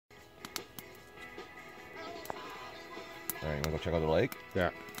Alright, you wanna go check out the lake? Yeah.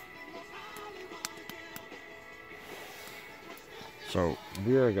 So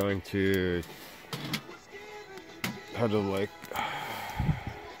we are going to head to the lake.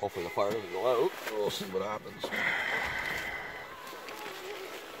 Hopefully the fire doesn't go out. We'll see what happens.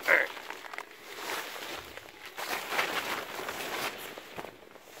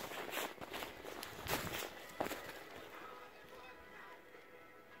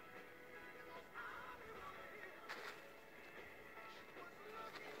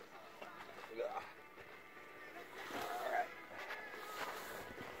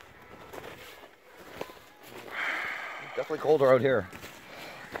 Definitely colder out here.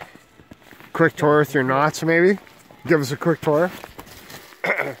 Quick tour with your knots, maybe? Give us a quick tour.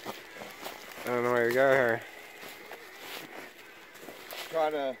 I don't know where you go here.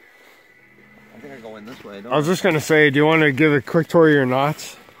 Trying to. I think I go in this way. I was just gonna say, do you want to give a quick tour of your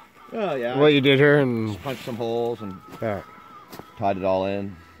knots? Oh yeah. What you did here and just punched some holes and yeah. Tied it all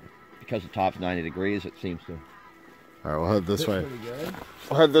in. Because the top's 90 degrees, it seems to. All right, we'll head this way. Good.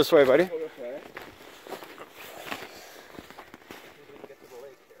 We'll head this way, buddy.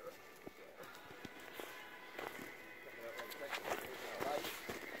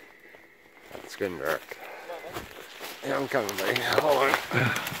 It's getting dark. Yeah, I'm coming, buddy. Hold on.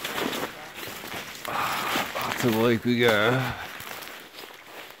 To the lake we go.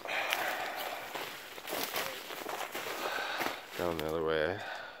 Down the other way.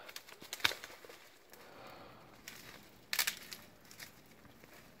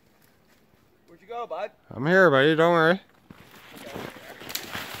 Where'd you go, bud? I'm here, buddy. Don't worry.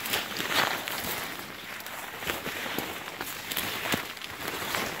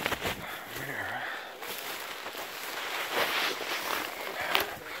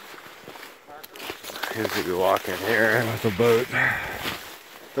 Here's we walk in here with a boat.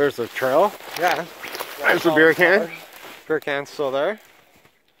 There's the trail. Yeah. There's the beer can. Beer can's still there.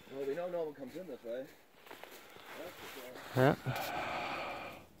 Well, we know no one comes in this way. Yeah.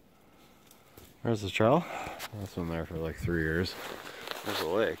 There's the trail. That's been there for like 3 years. There's a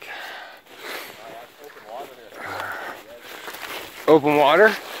lake. Open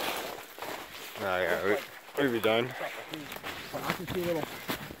water? Oh yeah, we'd be done. I can see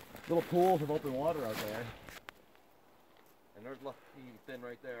little pools of open water out there. And there's Lucky Thin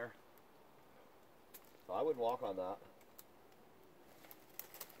right there. So I wouldn't walk on that.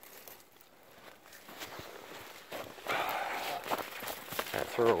 Yeah,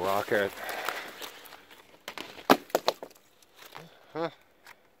 throw a rock at. Huh?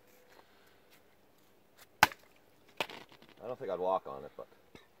 I don't think I'd walk on it, but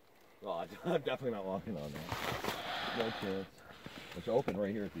well, I'm definitely not walking on that. No chance. It's open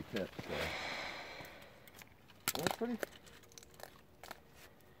right here at the pit, so well, it's pretty.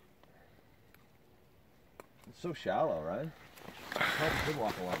 It's so shallow, right? Probably could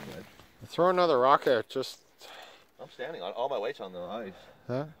walk along the edge. Throw another rock at. Just. I'm standing on all my weight's on the ice.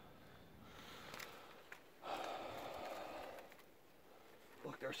 Huh?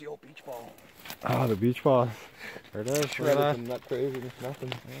 Look, there's the old beach ball. Oh, the beach ball. There it is. Look at that. Not crazy, there's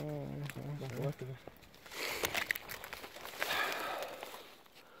nothing. Oh, Nothing.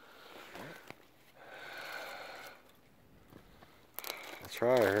 Let's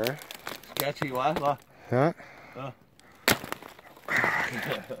try it here. Sketchy, what? Yeah.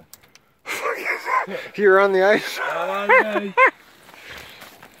 You're on the ice.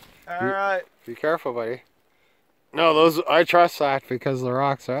 Alright. Be careful, buddy. No, those I trust that because of the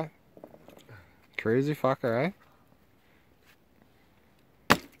rocks, huh? Crazy fucker,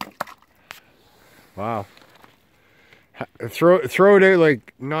 eh? Wow. Throw it out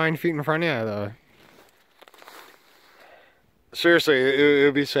like 9 feet in front of you, though. Seriously, it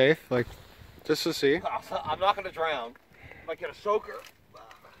would be safe, like, just to see. I'm not going to drown. Might get a soaker.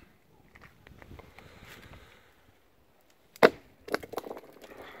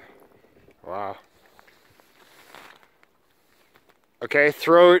 Wow. Okay,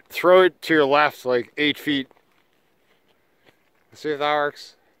 throw it to your left, like 8 feet. Let's see if that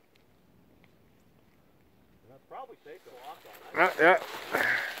works. That's probably safe to walk on. Yeah.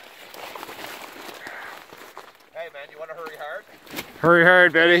 Hey man, you want to hurry hard? Hurry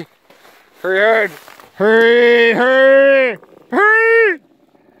hard, Betty. Hurry hard. Hurry, hurry, hurry.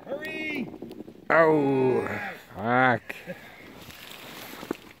 Hurry! Oh, fuck.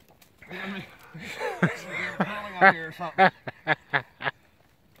 Out here or something.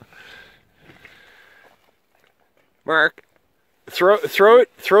 Mark, throw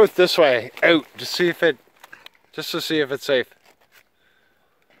it this way, out, just to see if it's safe.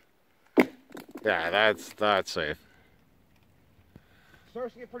 Yeah, that's safe.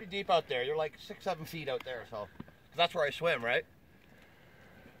 Starts to get pretty deep out there. You're like 6-7 feet out there, so. that's where I swim, right?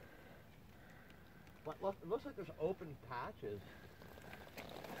 But look, it looks like there's open patches.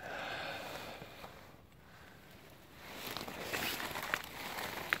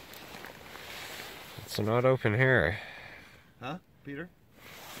 It's not open here. Huh, Peter?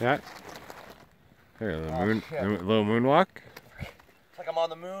 Yeah. Here, the Oh, moon, shit. the little moonwalk. It's like I'm on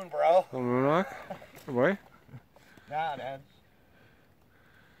the moon, bro. Little moonwalk. Oh boy. Nah, man.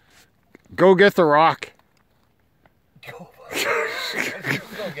 Go get the rock. Go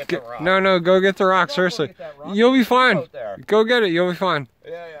get the rock. No, go get the rock. Don't go Seriously, get that rock. you'll be fine. Out there. Go get it. You'll be fine.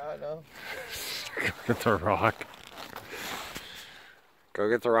 Yeah, I know. Go get the rock. Go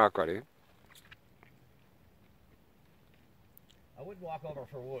get the rock, buddy. I wouldn't walk over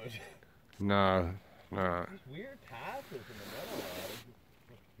for wood. No. These weird patches in the middle of it.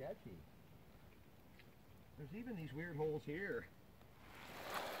 It's sketchy. There's even these weird holes here.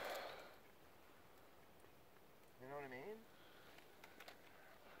 You know what I mean?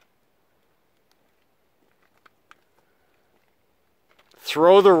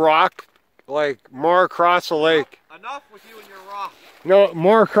 Throw the rock like more across the lake. Enough with you and your rock. No,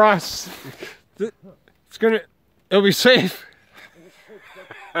 more across. It'll be safe.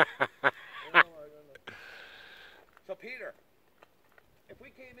 So Peter, if we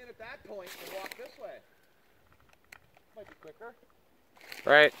came in at that point and walked this way, might be quicker.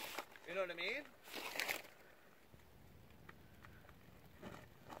 Right. You know what I mean?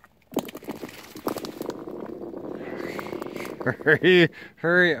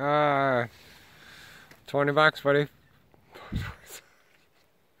 Hurry, 20 bucks, buddy.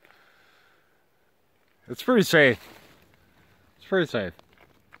 It's pretty safe. It's pretty safe.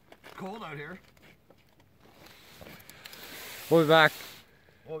 Cold out here. We'll be back.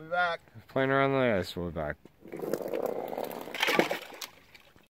 We'll be back. Playing around the ice, we'll be back.